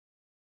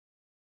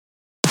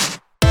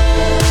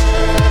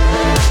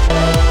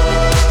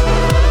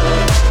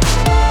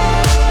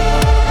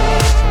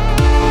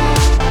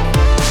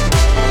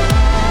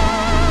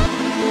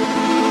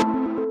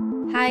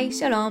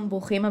שלום,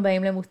 ברוכים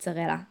הבאים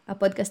למוצרלה,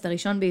 הפודקאסט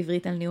הראשון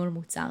בעברית על ניהול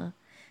מוצר.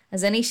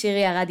 אז אני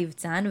שירי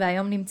דיברנו,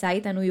 והיום נמצא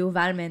איתנו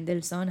יובל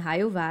מנדלסון. היי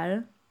יובל.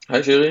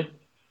 היי שירי,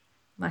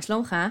 מה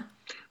שלומך?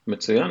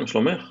 מצוין, מה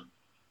שלומך?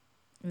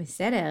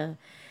 בסדר.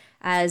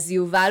 אז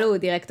יובל הוא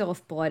דירקטור אוף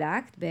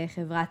פרודקט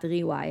בחברת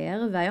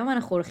ריוויר, והיום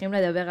אנחנו הולכים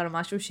לדבר על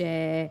משהו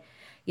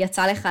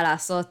שיצא לך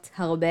לעשות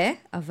הרבה,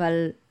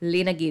 אבל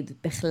לי נגיד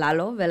בכלל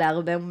לא,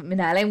 ולהרבה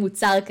מנהלי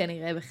מוצר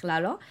כנראה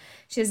בכלל לא,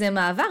 שזה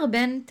מעבר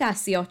בין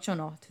תעשיות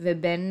שונות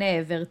ובין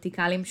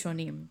ורטיקלים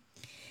שונים.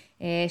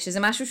 שזה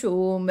משהו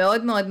שהוא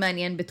מאוד מאוד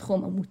מעניין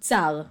בתחום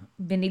המוצר,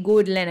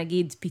 בניגוד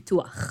לנגיד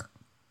פיתוח.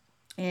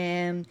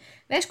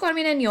 ויש כל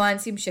מיני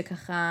ניואנסים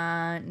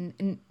שככה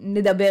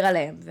נדבר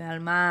עליהם, ועל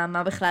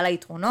מה בכלל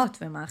היתרונות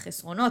ומה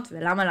החסרונות,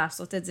 ולמה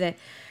לעשות את זה,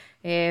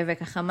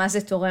 וככה מה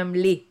זה תורם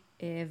לי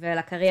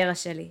ולקריירה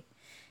שלי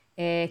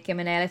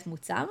כמנהלת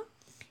מוצר.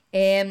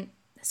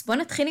 אז בוא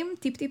נתחיל עם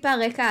טיפ-טיפה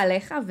רקע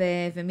עליך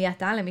ומי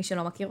אתה, למי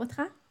שלא מכיר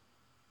אותך.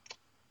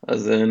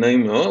 אז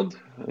נעים מאוד,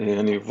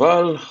 אני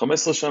יובל,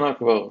 15 שנה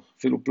כבר,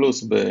 אפילו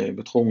פלוס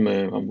בתחום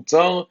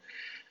המוצר.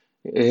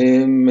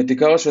 את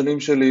עיקר השנים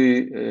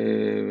שלי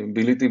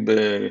ביליתי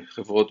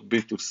בחברות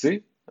B2C,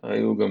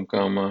 היו גם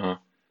כמה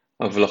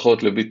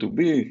הבלחות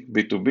ל-B2B,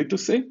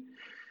 B2B2C.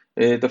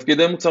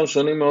 תפקידי מוצר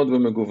שונים מאוד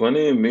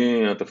ומגוונים,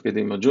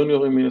 מהתפקידים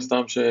הג'וניורים מן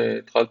הסתם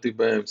שהתחלתי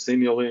בהם,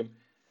 סיניורים,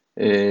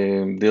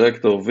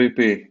 דירקטור, VP,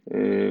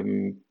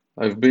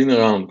 I've been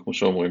around כמו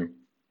שאומרים.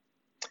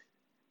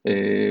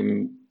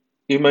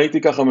 אם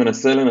הייתי ככה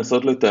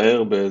לנסות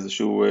לתאר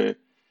באיזשהו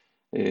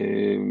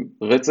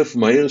רצף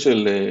מהיר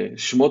של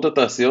שמות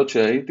התעשיות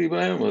שהייתי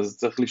בהם, אז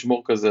צריך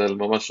לשמור כזה על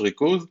ממש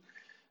ריכוז.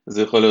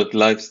 זה יכול להיות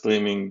לייב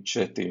סטרימינג,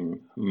 צ'אטים,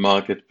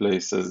 מרקט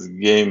פלייסס,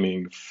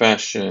 גיימינג,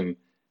 פאשן,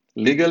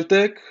 ליגל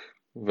טק,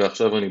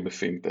 ועכשיו אני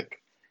בפינטק.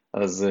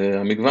 אז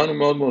המגוון הוא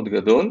מאוד מאוד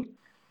גדול.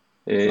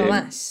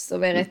 ממש, זאת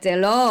אומרת,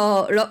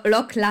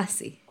 לא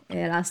קלאסי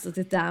לעשות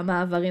את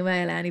המעברים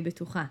האלה, אני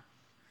בטוחה.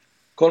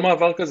 כל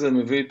מעבר כזה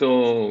מביא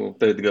איתו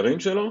את האתגרים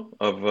שלו,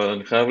 אבל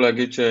אני חייב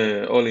להגיד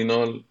ש-all in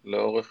all,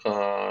 לאורך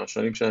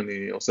השנים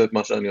שאני עושה את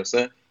מה שאני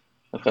עושה,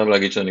 אני חייב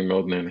להגיד שאני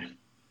מאוד נהנה.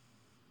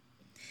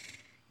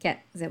 כן,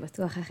 זה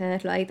בטוח,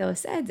 אחרת לא היית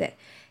עושה את זה.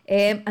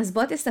 אז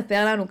בוא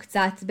תספר לנו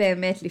קצת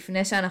באמת,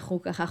 לפני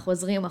שאנחנו ככה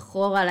חוזרים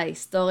אחורה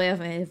להיסטוריה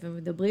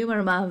ומדברים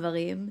על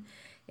מעברים,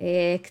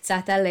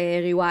 קצת על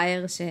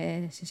ריוויר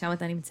ששם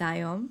אתה נמצא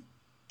היום.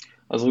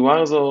 אז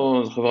ריוויר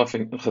זו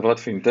חברת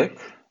פינטק.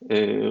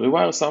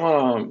 ריוויר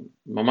שמה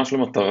ממש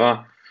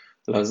למטרה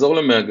לעזור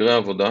למהגרי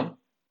עבודה,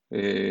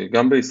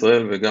 גם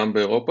בישראל וגם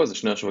באירופה, זה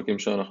שני השווקים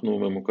שאנחנו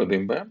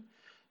ממוקדים בהם,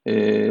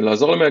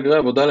 לעזור למהגרי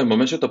עבודה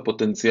לממש את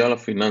הפוטנציאל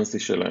הפיננסי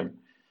שלהם.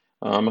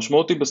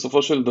 המשמעות היא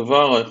בסופו של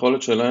דבר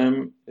היכולת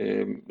שלהם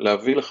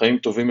להביא לחיים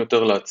טובים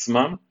יותר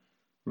לעצמם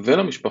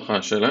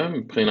ולמשפחה שלהם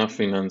מבחינה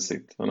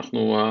פיננסית.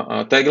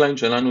 הטאגליין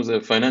שלנו זה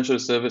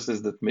Financial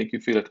Services that make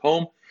you feel at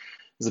home,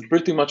 זה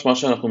pretty much מה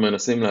שאנחנו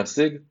מנסים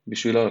להשיג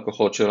בשביל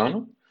הלקוחות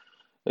שלנו.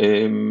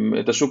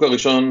 את השוק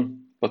הראשון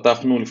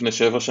פתחנו לפני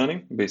 7 שנים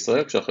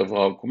בישראל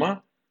כשהחברה הוקמה,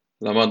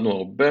 למדנו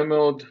הרבה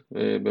מאוד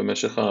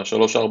במשך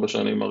 3-4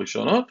 שנים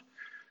הראשונות.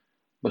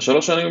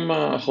 ב3 שנים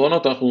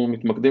האחרונות אנחנו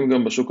מתמקדים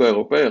גם בשוק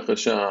האירופאי, אחרי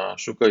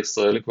שהשוק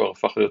הישראלי כבר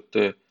הפך להיות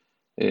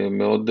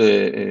מאוד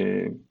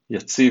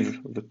יציב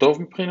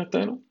וטוב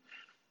מבחינתנו.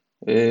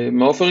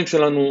 מהאופרינג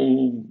שלנו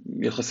הוא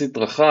יחסית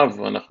רחב,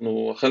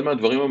 אנחנו החל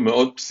מהדברים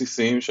המאוד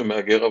בסיסיים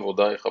שמהגר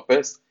עבודה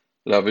יחפש,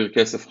 להעביר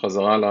כסף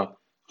חזרה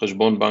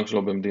לחשבון בנק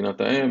שלו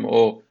במדינת האם,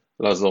 או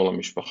לעזור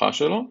למשפחה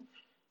שלו,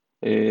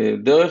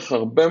 דרך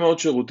הרבה מאוד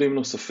שירותים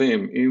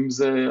נוספים, אם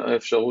זה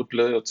האפשרות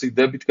להוציא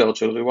דביט קארד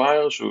של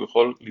ריוויר, שהוא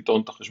יכול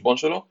לטעון את החשבון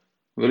שלו,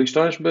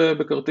 ולהשתמש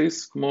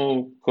בכרטיס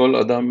כמו כל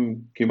אדם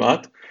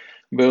כמעט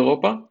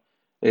באירופה,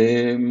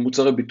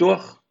 מוצרי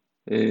ביטוח,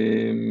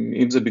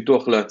 אם זה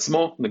ביטוח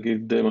לעצמו,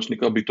 נגיד מה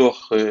שנקרא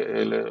ביטוח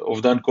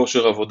לאובדן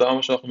כושר עבודה,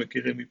 מה שאנחנו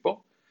מכירים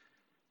מפה,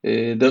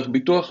 דרך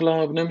ביטוח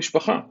לבני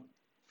משפחה,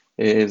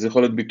 זה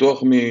יכול להיות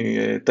ביטוח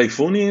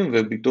מטייפונים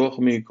וביטוח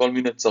מכל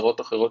מיני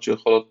צרות אחרות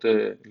שיכולות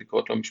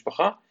לקרות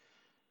למשפחה.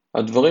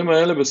 הדברים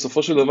האלה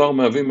בסופו של דבר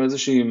מהווים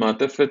איזושהי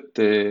מעטפת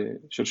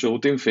של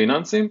שירותים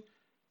פיננסיים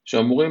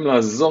שאמורים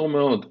לעזור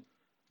מאוד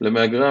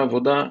למהגרי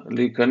עבודה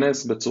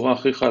להיכנס בצורה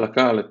הכי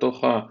חלקה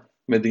לתוך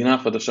המדינה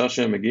החדשה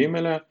שהם מגיעים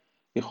אליה,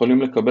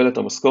 יכולים לקבל את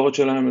המשכורת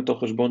שלהם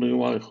לתוך חשבון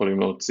ריוויר, יכולים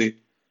להוציא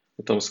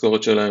את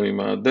המשכורת שלהם עם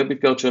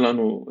הדביט קארד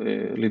שלנו,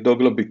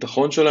 לדאוג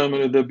לביטחון שלהם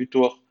על ידי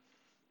ביטוח.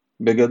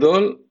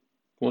 בגדול,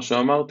 כמו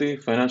שאמרתי,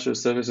 Financial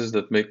Services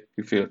that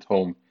make you feel at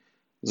home.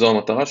 זו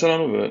המטרה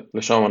שלנו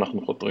ולשם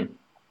אנחנו חותרים.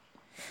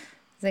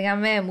 זה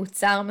גם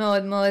מוצר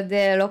מאוד מאוד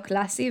לא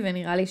קלאסי,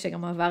 ונראה לי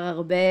שגם עבר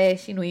הרבה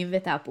שינויים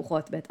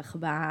ותהפוכות בטח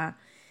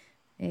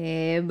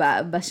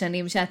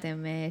בשנים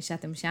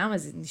שאתם שם,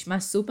 אז זה נשמע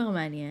סופר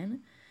מעניין.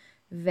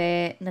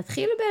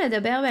 ונתחיל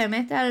לדבר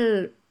באמת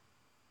על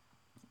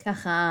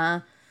ככה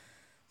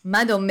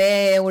מה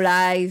דומה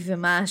אולי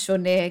ומה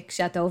שונה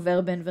כשאתה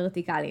עובר בין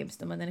ורטיקלים.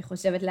 זאת אומרת, אני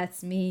חושבת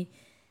לעצמי,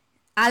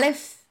 א',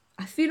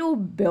 אפילו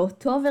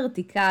באותו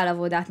ורטיקל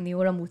עבודת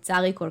ניהול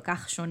המוצר היא כל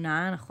כך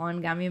שונה,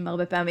 נכון? גם אם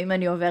הרבה פעמים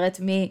אני עוברת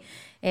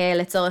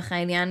לצורך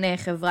העניין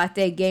חברת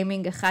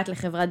גיימינג אחת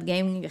לחברת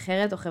גיימינג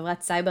אחרת, או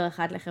חברת סייבר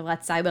אחת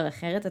לחברת סייבר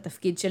אחרת,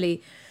 התפקיד שלי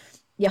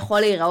יכול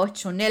להיראות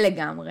שונה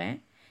לגמרי.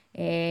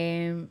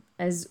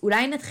 אז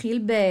אולי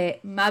נתחיל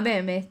במה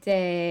באמת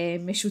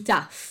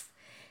משותף,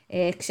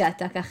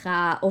 כשאתה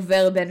ככה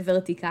עובר בין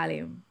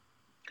ורטיקלים.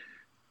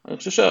 אני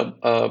חושב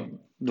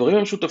שהדברים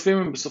המשותפים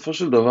הם בסופו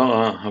של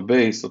דבר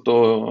הבייס,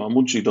 אותו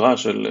עמוד שדרה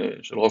של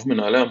רוב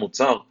מנהלי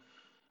המוצר,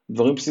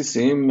 דברים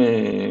בסיסיים,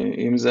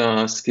 אם זה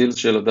הסקילס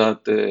של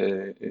לדעת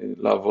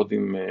לעבוד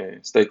עם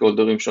סטייק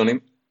הולדרים שונים,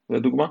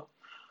 לדוגמה,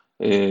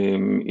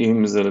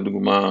 אם זה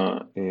לדוגמה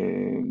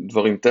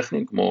דברים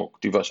טכניים כמו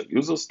כתיבה של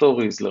user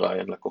stories,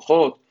 לראיין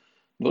לקוחות,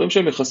 דברים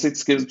שהם יחסית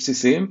סקילס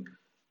בסיסיים,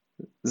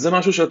 זה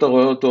משהו שאתה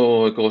רואה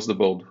אותו across the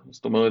board.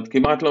 זאת אומרת,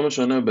 כמעט לא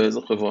משנה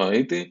באיזו חברה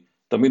הייתי,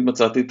 תמיד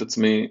מצאתי את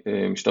עצמי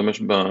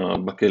משתמש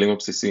בכלים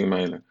הבסיסיים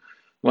האלה.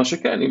 מה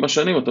שכן, עם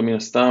השנים אתה מן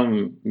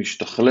הסתם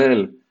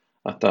משתכלל,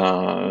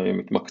 אתה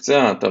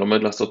מתמקצע, אתה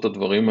לומד לעשות את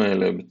הדברים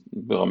האלה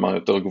ברמה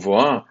יותר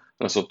גבוהה,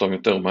 לעשות אותם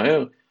יותר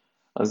מהר,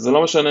 אז זה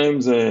לא משנה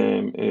אם זה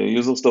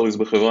user stories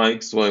בחברה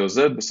X, Y או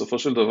Z, בסופו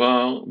של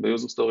דבר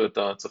ב-user story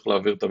אתה צריך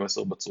להעביר את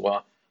המסר בצורה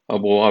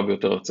הברורה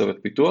ביותר לצוות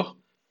פיתוח,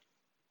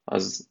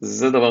 אז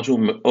זה דבר שהוא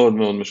מאוד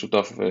מאוד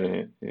משותף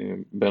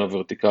בין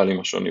הוורטיקלים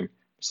השונים.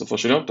 בסופו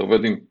של יום אתה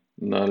עובד עם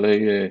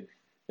מנהלי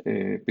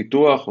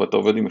פיתוח ואתה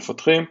עובד עם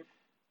מפתחים,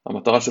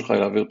 המטרה שלך היא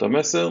להעביר את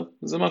המסר,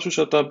 זה משהו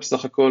שאתה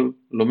בסך הכל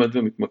לומד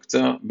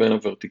ומתמקצע בין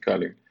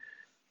הוורטיקלים.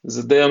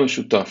 זה די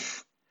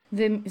המשותף.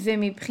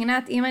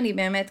 ומבחינת, אם אני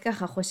באמת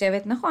ככה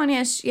חושבת, נכון,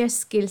 יש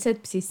סקילסט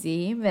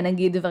בסיסיים,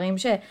 ונגיד דברים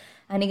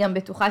שאני גם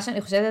בטוחה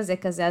שאני חושבת על זה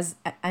כזה, אז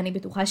אני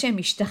בטוחה שהם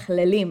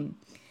משתכללים,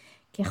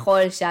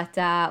 ככל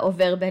שאתה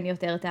עובר בין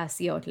יותר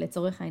תעשיות.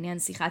 לצורך העניין,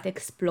 שיחת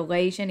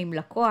אקספלוריישן עם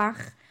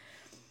לקוח,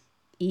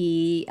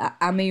 היא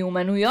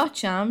המיומנויות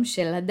שם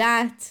של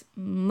לדעת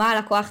מה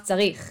לקוח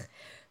צריך,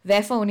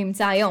 ואיפה הוא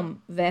נמצא היום,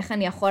 ואיך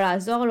אני יכול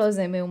לעזור לו,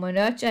 זה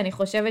מיומנויות שאני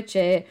חושבת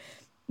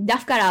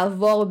שדווקא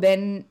לעבור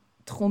בין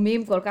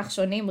תחומים כל כך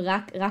שונים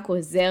רק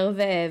עוזר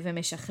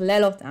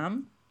ומשכלל אותם.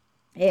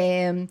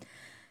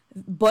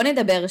 בוא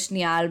נדבר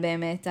שנייה על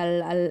באמת,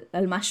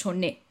 על מה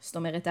שונה, זאת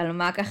אומרת, על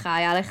מה ככה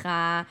היה לך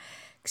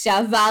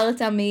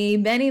כשעברת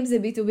בין אם זה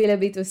B2B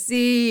ל-B2C,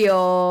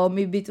 או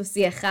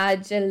מ-B2C אחד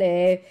של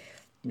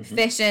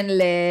פשן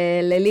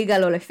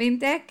לליגל או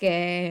לפינטק,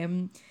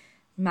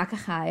 מה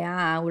ככה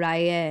היה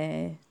אולי,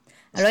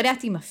 אני לא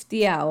יודעת אם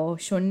מפתיע או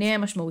שונה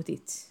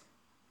משמעותית.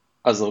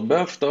 אז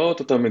הרבה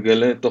הפתעות אתה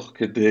מגלה תוך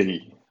כדי,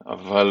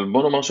 אבל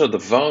בוא נאמר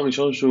שהדבר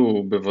הראשון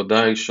שהוא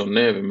בוודאי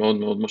שונה ומאוד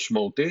מאוד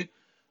משמעותי,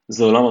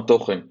 זה עולם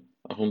התוכן.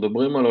 אנחנו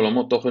מדברים על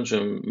עולמות תוכן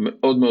שהם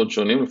מאוד מאוד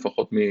שונים,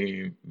 לפחות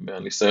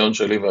מהניסיון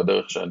שלי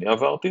והדרך שאני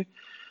עברתי,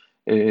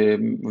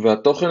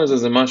 והתוכן הזה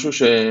זה משהו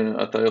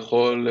שאתה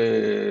יכול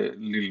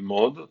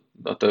ללמוד,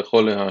 אתה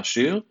יכול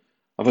להעשיר,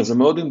 אבל זה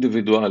מאוד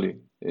אינדיבידואלי.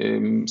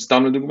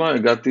 סתם לדוגמה,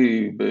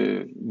 הגעתי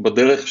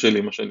בדרך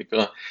שלי, מה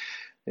שנקרא,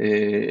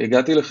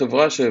 הגעתי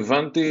לחברה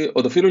שהבנתי,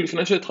 עוד אפילו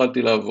לפני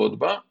שהתחלתי לעבוד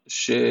בה,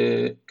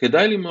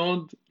 שכדאי לי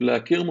מאוד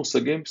להכיר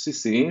מושגים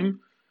בסיסיים,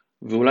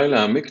 ואולי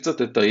להעמיק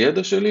קצת את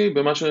הידע שלי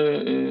במה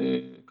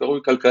שקרוי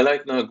כלכלה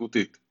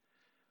התנהגותית.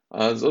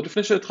 אז עוד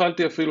לפני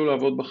שהתחלתי אפילו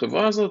לעבוד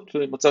בחברה הזאת,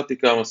 מצאתי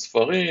כמה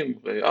ספרים,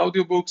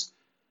 אודיובוקס,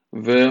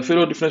 ואפילו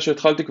עוד לפני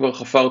שהתחלתי כבר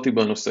חפרתי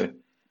בנושא.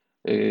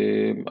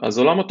 אז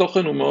עולם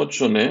התוכן הוא מאוד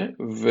שונה,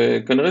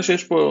 וכנראה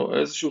שיש פה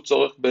איזשהו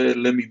צורך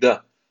בלמידה.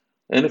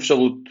 אין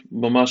אפשרות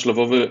ממש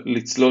לבוא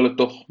ולצלול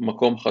לתוך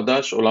מקום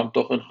חדש, עולם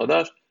תוכן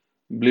חדש,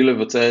 בלי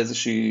לבצע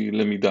איזושהי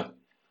למידה.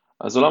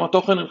 אז עולם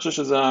התוכן, אני חושב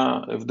שזה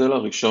ההבדל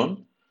הראשון.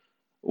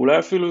 אולי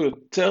אפילו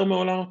יותר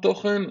מעולם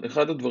התוכן,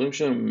 אחד הדברים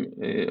שהם,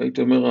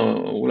 הייתי אומר,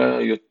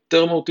 אולי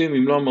יותר מהותיים,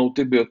 אם לא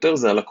המהותי ביותר,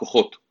 זה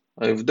הלקוחות.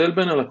 ההבדל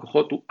בין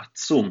הלקוחות הוא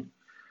עצום.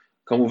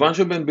 כמובן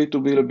שבין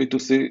B2B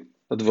ל-B2C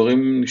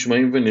הדברים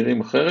נשמעים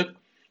ונראים אחרת,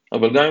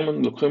 אבל גם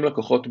אם לוקחים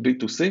לקוחות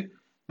B2C,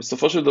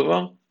 בסופו של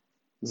דבר,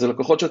 זה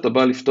לקוחות שאתה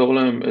בא לפתור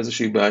להם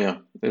איזושהי בעיה,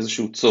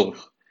 איזשהו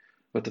צורך.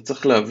 ואתה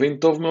צריך להבין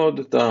טוב מאוד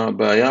את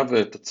הבעיה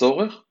ואת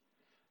הצורך,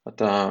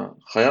 אתה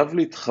חייב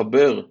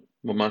להתחבר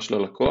ממש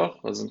ללקוח,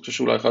 אז אני חושב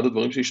שאולי אחד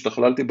הדברים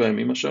שהשתכללתי בהם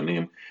עם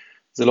השנים,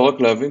 זה לא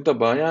רק להבין את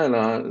הבעיה,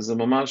 אלא זה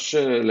ממש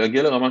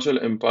להגיע לרמה של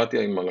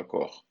אמפתיה עם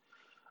הלקוח.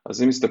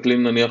 אז אם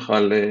מסתכלים נניח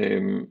על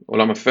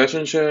עולם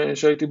הפשן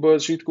שהייתי בו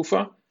איזושהי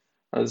תקופה,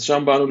 אז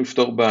שם באנו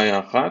לפתור בעיה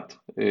אחת,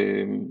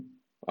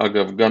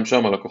 אגב גם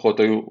שם הלקוחות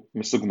היו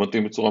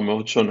מסוגמתים בצורה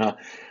מאוד שונה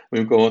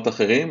במקומות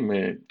אחרים,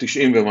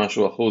 90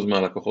 ומשהו אחוז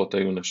מהלקוחות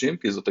היו נשים,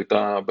 כי זאת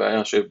הייתה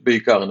בעיה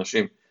שבעיקר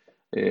נשים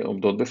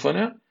עומדות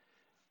בפניה.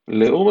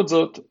 לעומת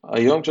זאת,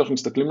 היום כשאנחנו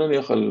מסתכלים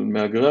נניח על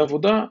מהגרי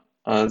עבודה,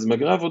 אז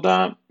מהגרי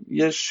עבודה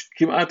יש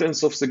כמעט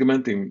אינסוף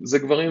סגמנטים, זה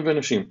גברים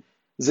ונשים,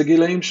 זה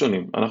גילאים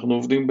שונים, אנחנו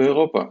עובדים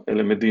באירופה,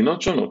 אלה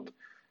מדינות שונות,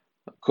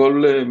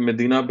 כל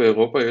מדינה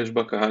באירופה יש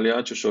בה קהל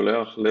יעד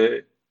ששולח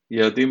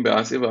ליעדים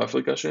באסיה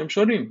ואפריקה שהם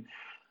שונים,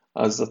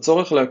 אז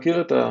הצורך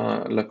להכיר את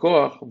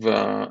הלקוח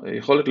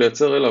והיכולת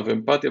לייצר אליו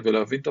אמפתיה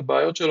ולהבין את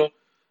הבעיות שלו,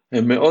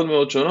 הן מאוד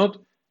מאוד שונות,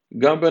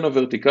 גם בין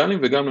הוורטיקלים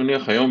וגם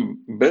נניח היום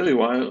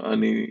בריווייר,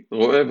 אני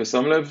רואה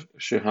ושם לב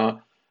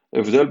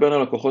שההבדל בין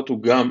הלקוחות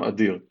הוא גם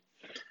אדיר.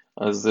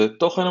 אז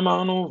תוכן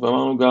אמרנו,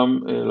 ואמרנו גם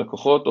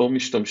לקוחות או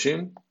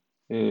משתמשים,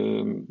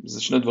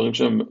 זה שני דברים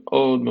שהם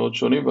מאוד מאוד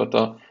שונים,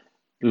 ואתה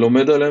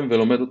לומד עליהם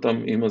ולומד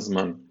אותם עם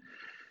הזמן.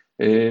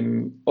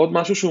 עוד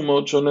משהו שהוא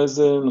מאוד שונה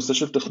זה נושא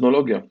של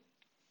טכנולוגיה.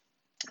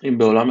 אם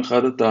בעולם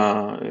אחד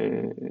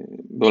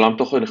בעולם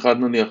תוכן אחד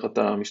נניח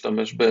אתה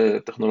משתמש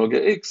בטכנולוגיה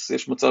X,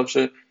 יש מצב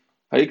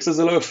שה-X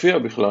הזה לא יופיע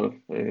בכלל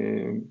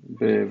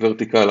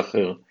בוורטיקל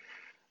אחר.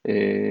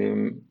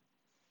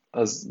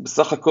 אז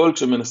בסך הכל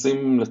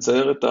כשמנסים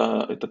לצייר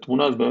את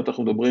התמונה, אז באמת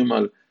אנחנו מדברים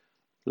על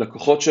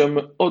לקוחות שהם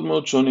מאוד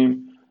מאוד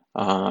שונים,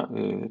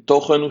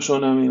 התוכן הוא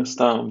שונה מן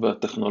הסתם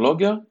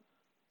והטכנולוגיה,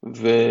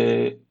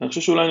 ואני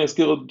חושב שאולי אני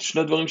אזכיר עוד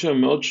שני דברים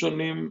שהם מאוד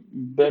שונים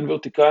בין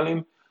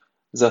ורטיקלים,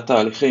 זה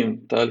התהליכים.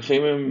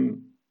 תהליכים הם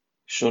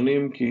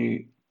שונים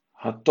כי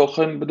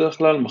התוכן בדרך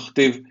כלל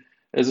מכתיב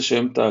איזה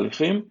שהם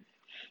תהליכים,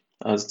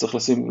 אז צריך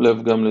לשים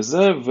לב גם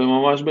לזה,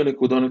 וממש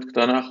בנקודונת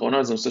קטנה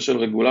האחרונה, זה נושא של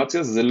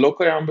רגולציה, זה לא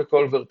קיים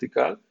בכל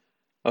ורטיקל,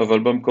 אבל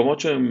במקומות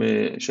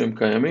שהם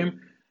קיימים,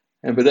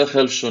 הם בדרך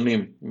כלל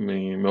שונים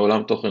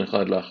מעולם תוכן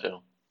אחד לאחר.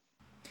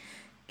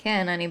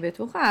 כן, אני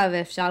בטוחה,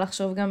 ואפשר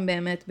לחשוב גם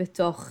באמת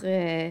בתוך,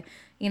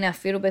 הנה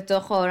אפילו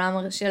בתוך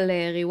העולם של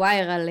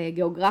ריווייר על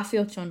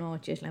גיאוגרפיות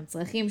שונות, שיש להם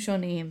צרכים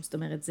שונים, זאת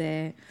אומרת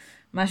זה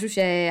משהו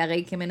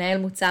שהרי כמנהל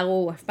מוצר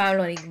הוא אף פעם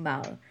לא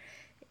נגמר.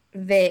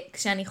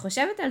 וכשאני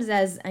חושבת על זה,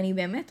 אז אני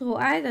באמת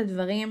רואה את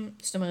הדברים,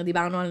 זאת אומרת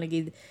דיברנו על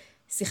נגיד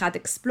שיחת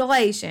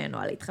אקספלוריישן, או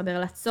על להתחבר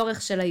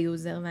לצורך של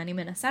היוזר, ואני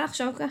מנסה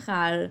לחשוב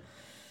ככה על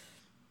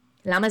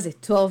למה זה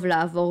טוב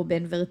לעבור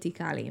בין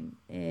ורטיקלים,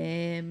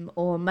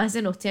 או מה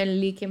זה נותן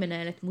לי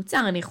כמנהלת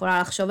מוצר. אני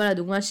יכולה לחשוב על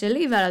הדוגמה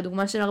שלי ועל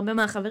הדוגמה של הרבה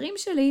מהחברים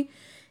שלי.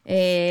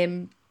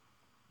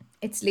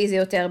 אצלי זה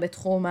יותר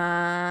בתחום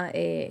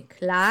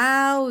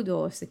ה-Cloud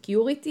או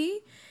Security,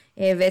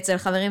 ואצל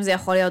חברים זה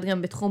יכול להיות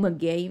גם בתחום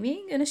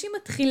הגיימינג. אנשים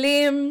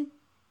מתחילים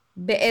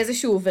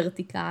באיזשהו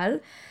ורטיקל,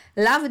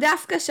 לאו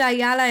דווקא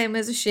שהיה להם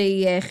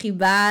איזושהי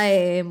חיבה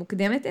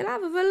מוקדמת אליו,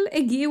 אבל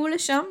הגיעו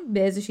לשם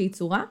באיזושהי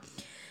צורה.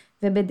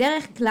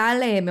 ובדרך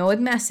כלל מאוד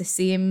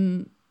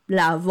מאססים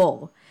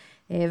לעבור.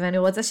 ואני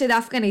רוצה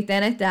שדווקא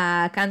ניתן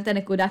כאן את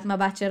הנקודת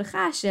מבט שלך,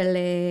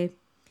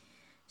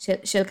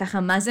 של ככה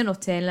מה זה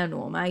נותן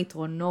לנו, מה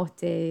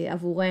היתרונות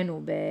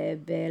עבורנו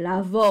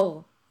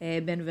בלעבור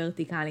בין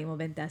ורטיקלים או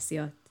בין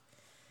תעשיות.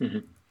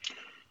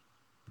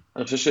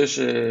 אני חושב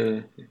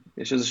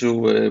שיש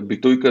איזשהו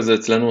ביטוי כזה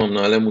אצלנו,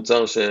 המנהלי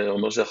מוצר,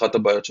 שאומר שאחת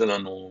הבעיות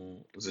שלנו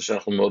זה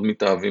שאנחנו מאוד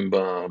מתאהבים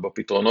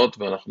בפתרונות,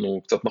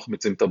 ואנחנו קצת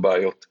מחמיצים את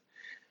הבעיות.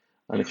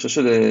 אני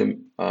חושב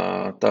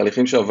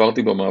שהתהליכים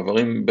שעברתי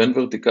במעברים בין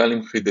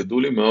ורטיקלים חידדו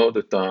לי מאוד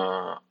את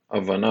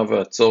ההבנה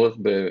והצורך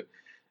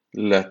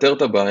לאתר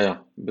את הבעיה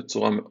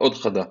בצורה מאוד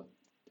חדה.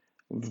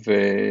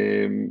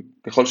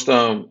 וככל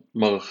שאתה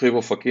מרחיב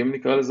אופקים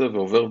נקרא לזה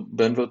ועובר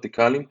בין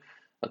ורטיקלים,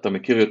 אתה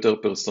מכיר יותר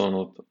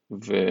פרסונות.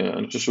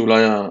 ואני חושב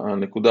שאולי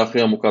הנקודה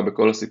הכי עמוקה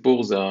בכל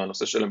הסיפור זה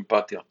הנושא של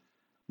אמפתיה.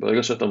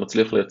 ברגע שאתה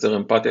מצליח לייצר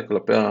אמפתיה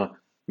כלפי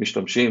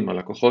המשתמשים,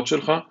 הלקוחות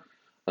שלך,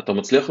 אתה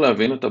מצליח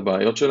להבין את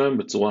הבעיות שלהם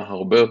בצורה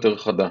הרבה יותר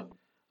חדה.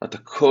 אתה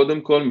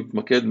קודם כל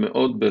מתמקד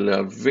מאוד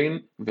בלהבין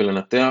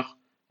ולנתח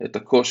את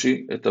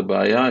הקושי, את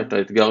הבעיה, את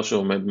האתגר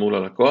שעומד מול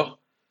הלקוח.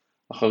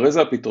 אחרי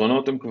זה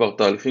הפתרונות הם כבר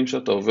תהליכים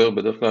שאתה עובר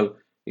בדרך כלל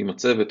עם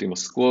הצוות, עם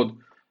הסקווד,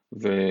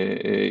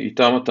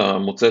 ואיתם אתה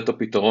מוצא את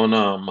הפתרון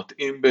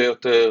המתאים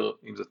ביותר,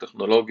 אם זה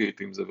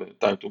טכנולוגית, אם זה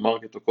time to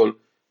market או כל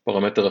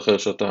פרמטר אחר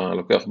שאתה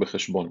לוקח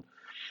בחשבון.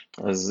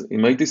 אז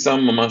אם הייתי שם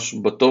ממש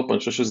בטופ, אני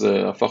חושב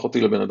שזה הפך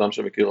אותי לבן אדם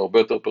שמכיר הרבה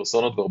יותר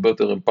פרסונות והרבה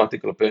יותר אמפתי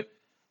כלפי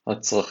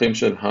הצרכים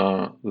של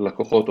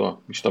הלקוחות או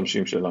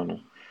המשתמשים שלנו.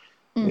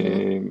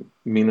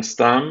 מן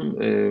הסתם,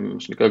 מה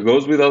שנקרא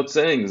goes without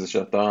saying, זה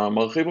שאתה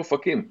מרחיב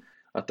אופקים,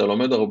 אתה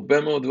לומד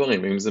הרבה מאוד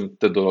דברים, אם זה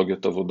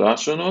מתודולוגיות עבודה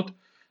שונות,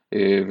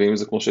 ואם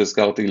זה כמו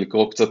שהזכרתי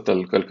לקרוא קצת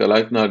על כלכלה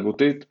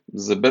התנהגותית,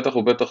 זה בטח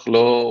ובטח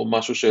לא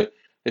משהו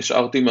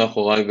שהשארתי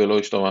מאחוריי ולא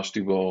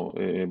השתמשתי בו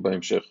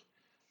בהמשך.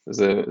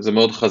 זה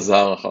מאוד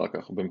חזר אחר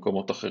כך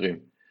במקומות אחרים.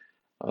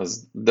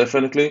 אז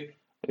definitely,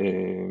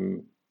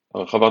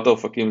 הרחבת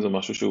האופקים זה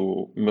משהו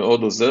שהוא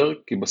מאוד עוזר,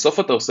 כי בסוף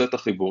אתה עושה את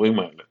החיבורים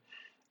האלה.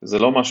 זה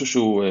לא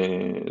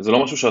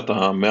משהו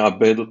שאתה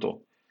מאבד אותו.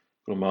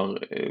 כלומר,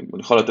 אני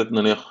יכול לתת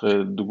נניח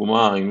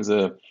דוגמה, אם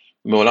זה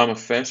מעולם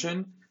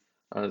הפשן,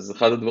 אז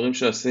אחד הדברים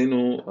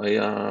שעשינו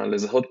היה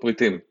לזהות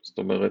פריטים, זאת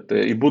אומרת,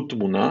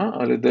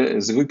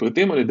 זיהוי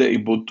פריטים על ידי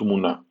עיבוד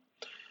תמונה.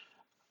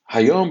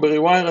 היום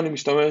בריווייר אני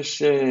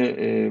משתמש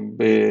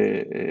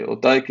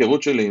באותה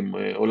היכרות שלי עם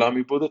עולם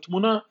עיבוד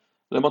התמונה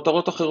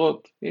למטרות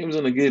אחרות, אם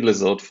זה נגיד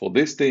לזהות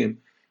פורדיסטים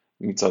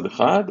מצד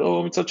אחד,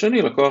 או מצד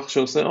שני לקוח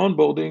שעושה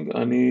אונבורדינג,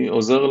 אני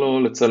עוזר לו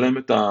לצלם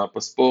את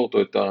הפספורט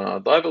או את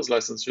הדרייברס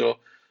לייסנס שלו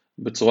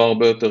בצורה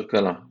הרבה יותר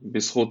קלה,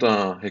 בזכות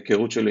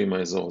ההיכרות שלי עם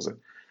האזור הזה.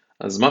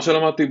 אז מה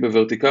שלמדתי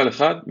בוורטיקל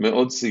אחד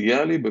מאוד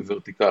סייע לי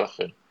בוורטיקל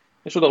אחר.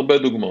 יש עוד הרבה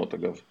דוגמאות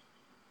אגב.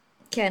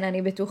 כן,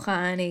 אני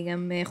בטוחה, אני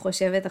גם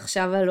חושבת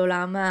עכשיו על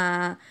עולם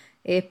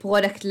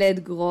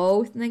ה-product-led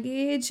growth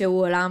נגיד,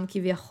 שהוא עולם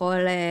כביכול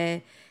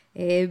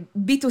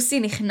B2C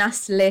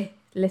נכנס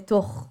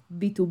לתוך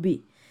B2B.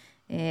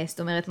 זאת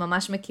אומרת,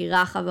 ממש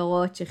מכירה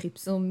חברות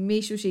שחיפשו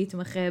מישהו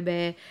שיתמחה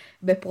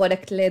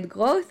ב-product-led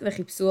growth,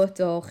 וחיפשו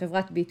אותו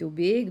חברת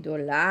B2B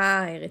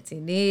גדולה,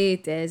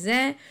 רצינית,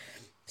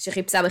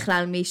 שחיפשה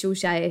בכלל מישהו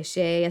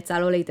שיצא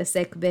לו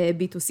להתעסק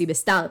ב-B2C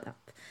בסטארט-אפ.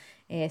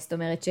 זאת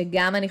אומרת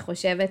שגם אני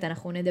חושבת,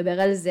 אנחנו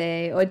נדבר על זה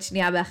עוד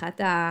שנייה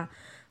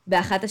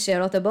באחת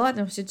השאלות הבאות,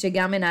 אני חושבת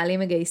שגם מנהלים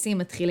מגייסים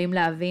מתחילים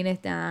להבין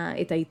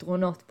את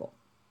היתרונות פה.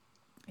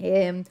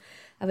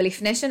 אבל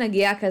לפני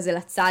שנגיע כזה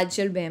לצד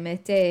של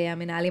באמת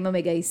המנהלים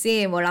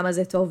המגייסים, עולם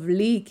הזה טוב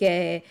לי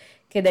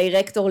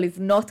כדירקטור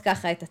לבנות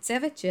ככה את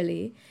הצוות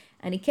שלי,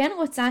 אני כן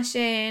רוצה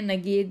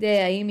שנגיד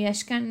האם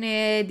יש כאן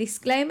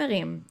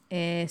דיסקליימרים,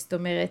 זאת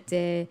אומרת,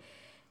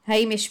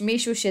 האם יש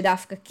מישהו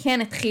שדווקא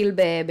כן התחיל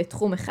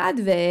בתחום אחד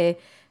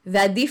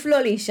ועדיף לו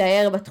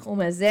להישאר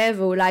בתחום הזה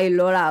ואולי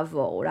לא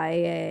לעבור, אולי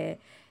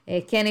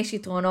כן יש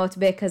יתרונות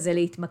בכזה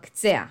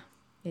להתמקצע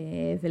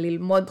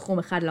וללמוד תחום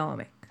אחד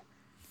לעומק.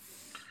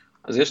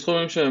 אז יש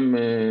תחומים שהם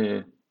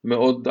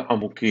מאוד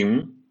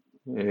עמוקים,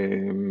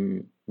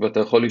 ואתה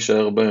יכול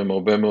להישאר בהם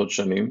הרבה מאוד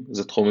שנים.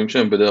 זה תחומים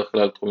שהם בדרך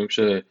כלל תחומים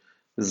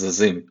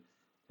שזזים.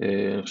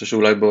 אני חושב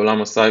שאולי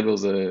בעולם הסייבר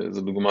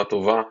זה דוגמה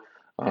טובה.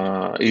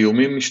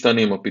 האיומים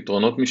משתנים,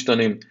 הפתרונות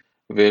משתנים,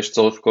 ויש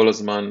צורך כל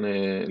הזמן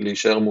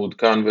להישאר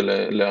מעודכן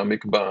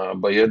ולהעמיק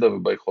בידע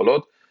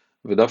וביכולות,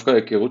 ודווקא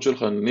ההיכרות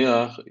שלך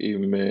נניח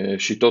עם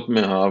שיטות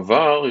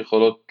מהעבר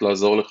יכולות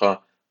לעזור לך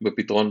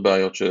בפתרון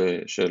בעיות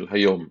של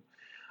היום.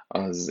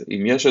 אז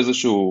אם יש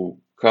איזשהו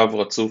קו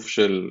רצוף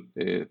של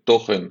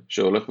תוכן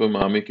שהולך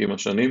ומעמיק עם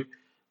השנים,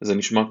 זה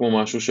נשמע כמו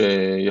משהו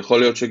שיכול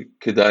להיות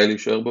שכדאי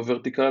להישאר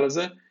בוורטיקל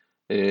הזה.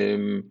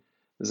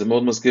 זה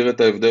מאוד מזכיר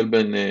את ההבדל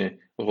בין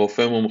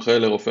רופא מומחה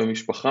לרופא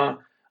משפחה,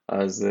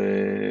 אז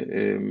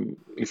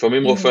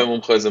לפעמים רופא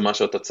מומחה זה מה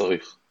שאתה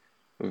צריך.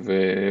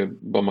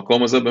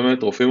 ובמקום הזה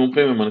באמת רופאים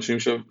מומחים הם אנשים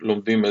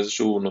שלומדים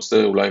איזשהו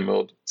נושא אולי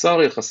מאוד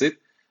צר יחסית,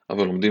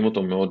 אבל לומדים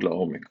אותו מאוד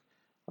לעומק.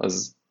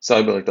 אז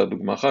סייבר הייתה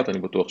דוגמה אחת, אני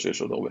בטוח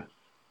שיש עוד הרבה.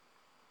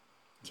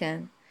 כן.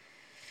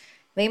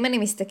 ואם אני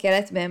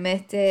מסתכלת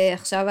באמת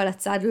עכשיו על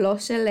הצד לא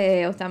של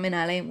אותם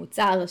מנהלי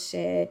מוצר,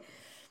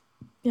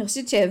 אני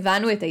חושבת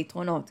שהבנו את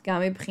היתרונות,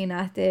 גם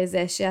מבחינת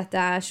זה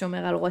שאתה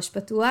שומר על ראש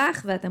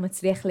פתוח, ואתה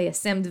מצליח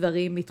ליישם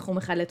דברים מתחום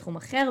אחד לתחום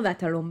אחר,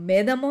 ואתה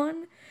לומד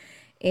המון.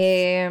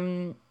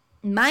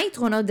 מה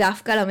היתרונות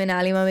דווקא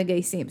למנהלים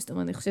המגייסים? זאת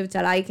אומרת, אני חושבת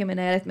שעליי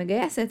כמנהלת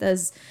מגייסת,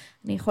 אז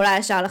אני יכולה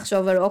ישר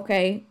לחשוב על,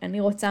 אוקיי, אני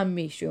רוצה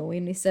מישהו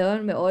עם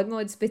ניסיון מאוד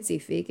מאוד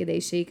ספציפי,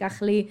 כדי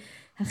שיקח לי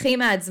הכי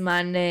מעט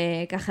זמן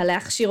ככה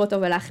להכשיר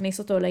אותו ולהכניס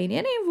אותו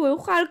לעניינים, והוא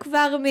יוכל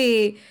כבר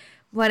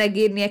בוא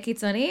נגיד, נהיה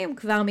קיצוניים,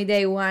 כבר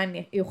מ-day one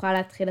יוכל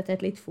להתחיל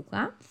לתת לי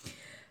תפוקה,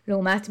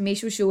 לעומת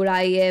מישהו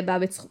שאולי בא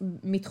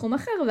מתחום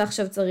אחר,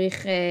 ועכשיו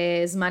צריך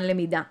זמן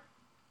למידה.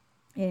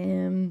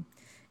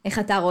 איך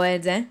אתה רואה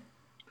את זה?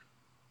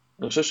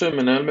 אני חושב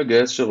שמנהל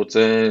מגייס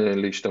שרוצה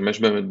להשתמש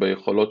באמת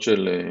ביכולות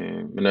של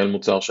מנהל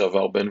מוצר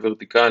שעבר בין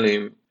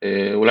ורטיקלים,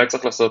 אולי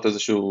צריך לעשות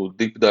איזשהו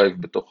דיפ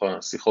דייב בתוך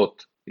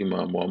השיחות עם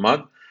המועמד,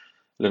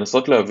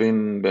 לנסות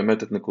להבין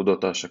באמת את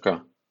נקודות ההשקה.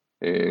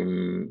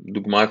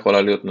 דוגמה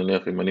יכולה להיות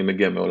נניח אם אני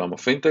מגיע מעולם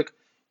הפינטק,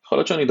 יכול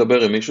להיות שאני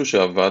אדבר עם מישהו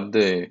שעבד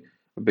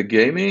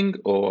בגיימינג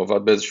או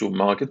עבד באיזשהו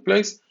מרקט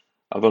פלייס,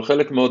 אבל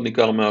חלק מאוד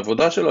ניכר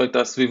מהעבודה שלו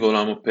הייתה סביב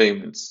עולם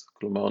הפיימנטס,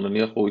 כלומר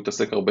נניח הוא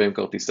התעסק הרבה עם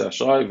כרטיסי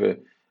אשראי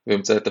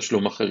ואמצעי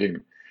תשלום אחרים.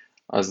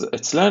 אז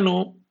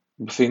אצלנו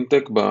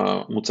בפינטק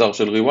במוצר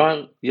של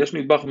ריוויר יש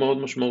נדבך מאוד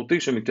משמעותי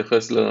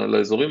שמתייחס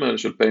לאזורים האלה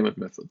של payment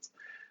methods.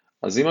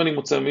 אז אם אני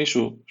מוצא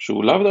מישהו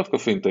שהוא לאו דווקא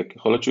פינטק,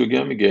 יכול להיות שהוא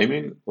הגיע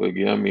מגיימינג או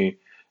הגיע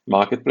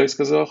מרקט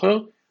פלייס כזה או אחר,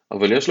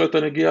 אבל יש לו את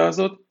הנגיעה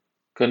הזאת,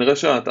 כנראה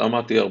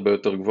שההתאמה תהיה הרבה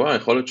יותר גבוהה,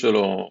 היכולת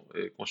שלו,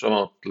 כמו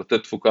שאמרת,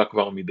 לתת תפוקה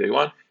כבר מ-day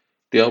one,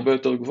 תהיה הרבה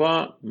יותר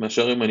גבוהה,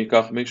 מאשר אם אני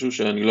אקח מישהו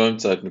שאני לא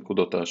אמצא את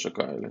נקודות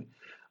ההשקה האלה.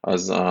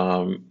 אז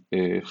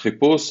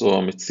החיפוש או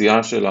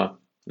המציאה של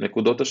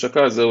הנקודות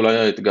השקה, זה אולי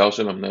האתגר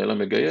של המנהל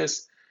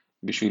המגייס,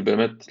 בשביל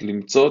באמת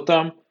למצוא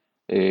אותם,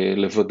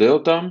 לוודא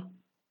אותם,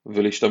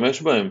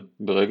 ולהשתמש בהם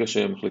ברגע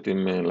שהם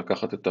מחליטים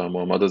לקחת את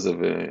המועמד הזה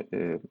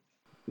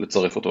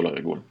ולצרף אותו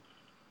לארגון.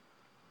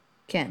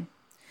 כן.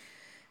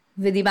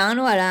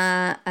 ודיברנו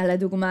על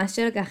הדוגמה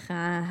של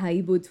ככה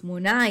העיבוד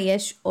תמונה,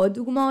 יש עוד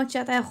דוגמאות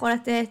שאתה יכול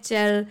לתת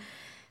של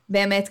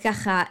באמת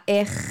ככה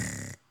איך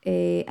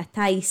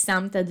אתה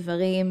יישמת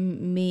דברים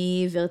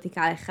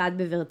מוורטיקל אחד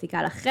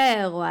בוורטיקל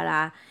אחר, או על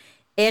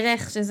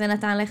הערך שזה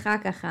נתן לך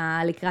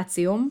ככה לקראת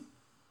סיום?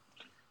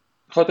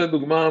 יכולת לתת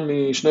דוגמה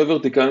משני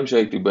ורטיקלים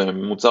שהייתי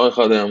בהם, מוצר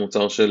אחד היה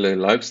מוצר של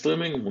לייב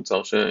סטרימינג,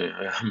 מוצר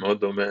שהיה מאוד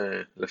דומה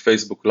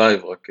לפייסבוק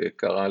לייב, רק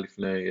קרה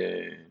לפני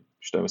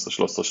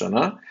 12-13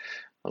 שנה,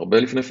 הרבה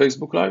לפני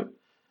פייסבוק לייב,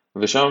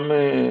 ושם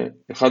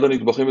אחד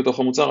הנדבכים בתוך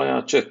המוצר היה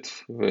הצ'אט,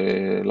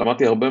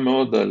 ולמדתי הרבה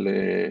מאוד על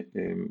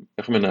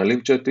איך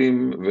מנהלים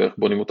צ'אטים, ואיך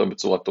בונים אותם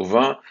בצורה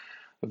טובה,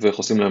 ואיך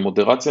עושים להם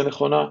מודרציה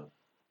נכונה.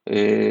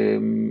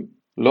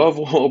 לא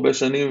עברו הרבה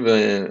שנים,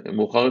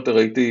 ומאוחר יותר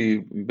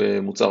הייתי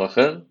במוצר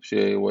אחר,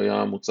 שהוא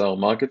היה מוצר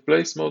מרקט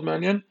פלייס מאוד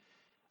מעניין,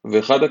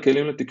 ואחד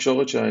הכלים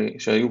לתקשורת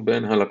שהיו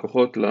בין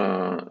הלקוחות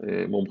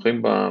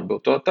למומחים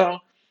באותו אתר,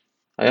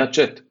 היה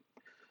צ'אט.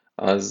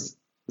 אז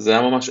זה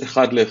היה ממש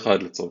אחד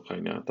לאחד לצורך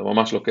העניין. אתה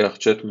ממש לוקח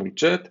צ'אט מול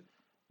צ'אט,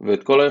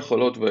 ואת כל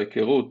היכולות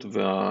וההיכרות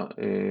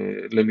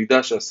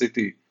והלמידה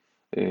שעשיתי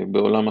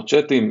בעולם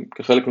הצ'אטים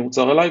כחלק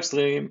ממוצר הלייב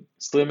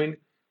סטרימינג,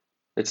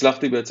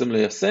 הצלחתי בעצם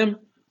ליישם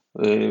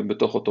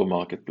בתוך אותו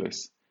מרקט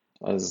פלייס.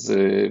 אז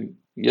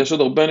יש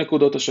עוד הרבה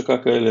נקודות השקה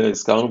כאלה,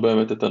 הזכרנו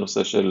באמת את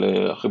הנושא של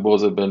החיבור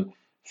הזה בין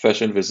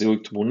פאשן וזיהוי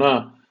תמונה,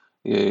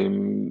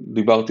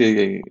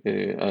 דיברתי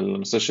על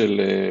הנושא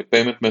של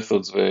payment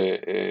methods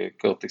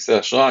וכרטיסי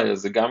אשראי, אז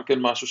זה גם כן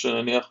משהו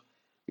שנניח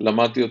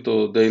למדתי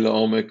אותו די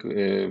לעומק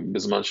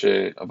בזמן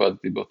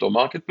שעבדתי באותו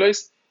מרקט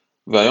פלייס,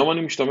 והיום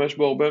אני משתמש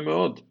בו הרבה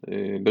מאוד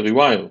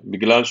בריוויר,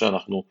 בגלל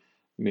שאנחנו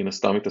מן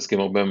הסתם מתעסקים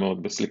הרבה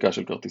מאוד בסליקה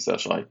של כרטיסי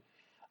אשראי.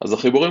 אז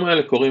החיבורים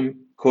האלה קורים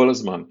כל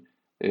הזמן.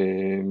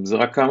 זה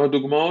רק כמה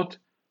דוגמאות,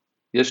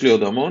 יש לי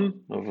עוד המון,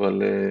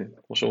 אבל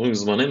כמו שאומרים,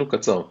 זמננו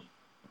קצר.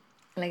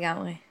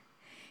 לגמרי.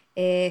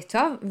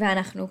 טוב,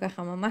 ואנחנו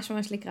ככה ממש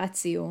לקראת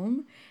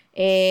סיום.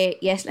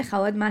 יש לך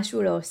עוד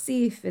משהו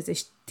להוסיף, איזה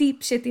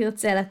טיפ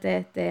שתרצה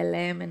לתת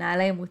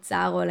למנהלי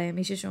מוצר או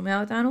למי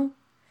ששומע אותנו?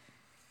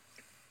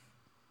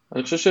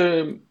 אני חושב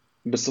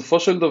שבסופו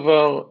של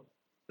דבר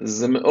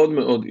זה מאוד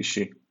מאוד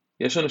אישי.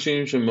 יש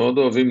אנשים שמאוד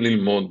אוהבים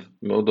ללמוד,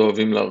 מאוד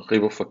אוהבים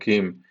להרחיב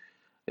אופקים,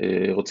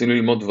 רוצים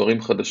ללמוד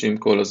דברים חדשים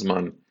כל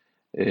הזמן,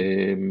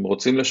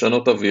 רוצים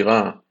לשנות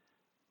אווירה.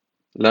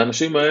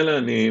 לאנשים האלה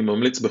אני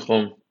ממליץ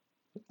בחום,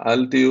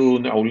 אל תהיו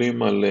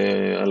נעולים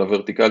על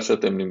הוורטיקל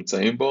שאתם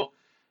נמצאים בו,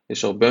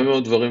 יש הרבה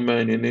מאוד דברים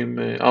מעניינים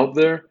out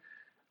there,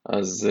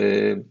 אז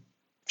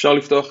אפשר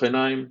לפתוח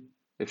עיניים,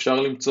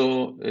 אפשר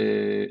למצוא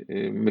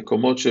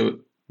מקומות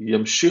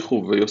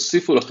שימשיכו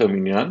ויוסיפו לכם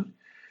עניין,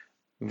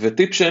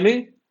 וטיפ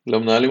שני,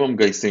 למנהלים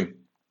המגייסים.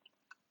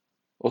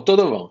 אותו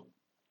דבר,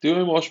 תהיו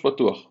עם ראש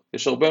פתוח.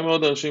 יש הרבה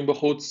מאוד אנשים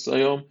בחוץ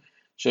היום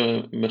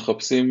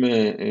שמחפשים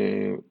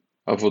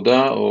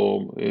עבודה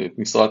או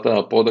משרת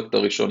הפרודקט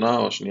הראשונה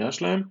או השנייה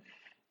שלהם.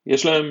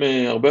 יש להם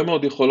הרבה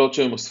מאוד יכולות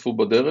שהם אספו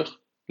בדרך,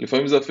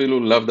 לפעמים זה אפילו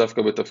לאו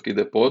דווקא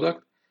בתפקידי פרודקט,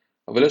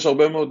 אבל יש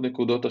הרבה מאוד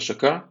נקודות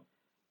השקה.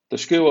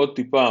 תשקיעו עוד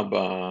טיפה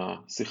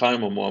בשיחה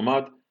עם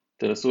המועמד,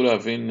 תנסו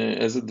להבין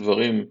איזה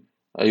דברים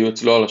היו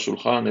אצלו על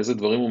השולחן, איזה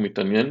דברים הוא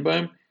מתעניין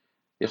בהם.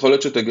 יכול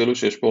להיות שתגלו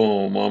שיש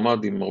פה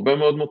מועמד עם הרבה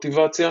מאוד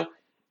מוטיבציה,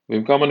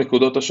 ועם כמה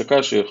נקודות השקה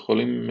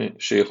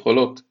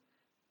שיכולות,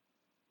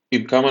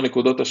 עם כמה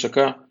נקודות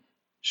השקה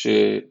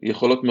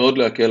שיכולות מאוד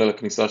להקל על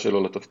הכניסה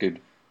שלו לתפקיד.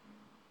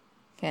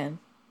 כן,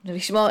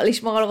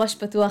 לשמור על ראש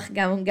פתוח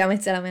גם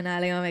אצל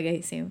המנהלים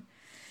המגייסים.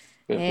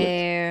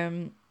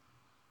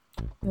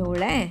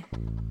 מעולה.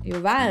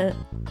 יובל,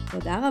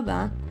 תודה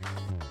רבה.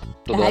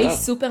 תודה. היה לי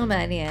סופר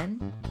מעניין.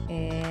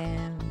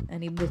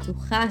 אני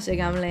בטוחה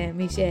שגם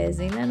למי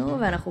שהאזין לנו,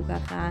 ואנחנו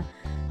ככה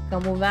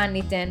כמובן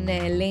ניתן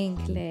לינק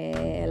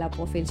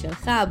לפרופיל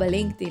שלך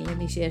בלינקדאין,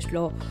 למי שיש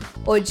לו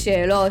עוד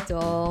שאלות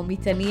או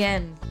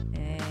מתעניין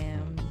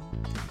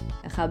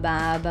ככה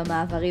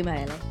במעברים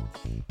האלה.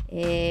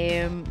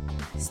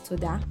 אז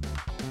תודה.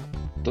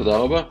 תודה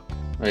רבה,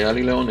 היה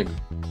לי לעונג.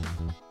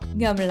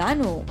 גם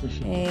לנו.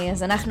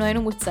 אז אנחנו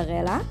היינו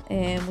מוצרלה,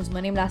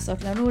 מוזמנים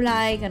לעשות לנו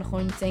לייק, אנחנו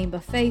נמצאים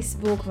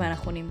בפייסבוק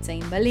ואנחנו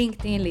נמצאים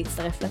בלינקדאין,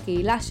 להצטרף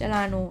לקהילה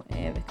שלנו,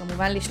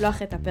 וכמובן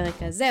לשלוח את הפרק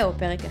הזה או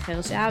פרק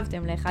אחר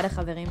שאהבתם לאחד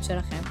החברים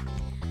שלכם.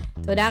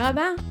 תודה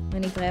רבה,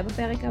 ונתראה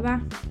בפרק הבא.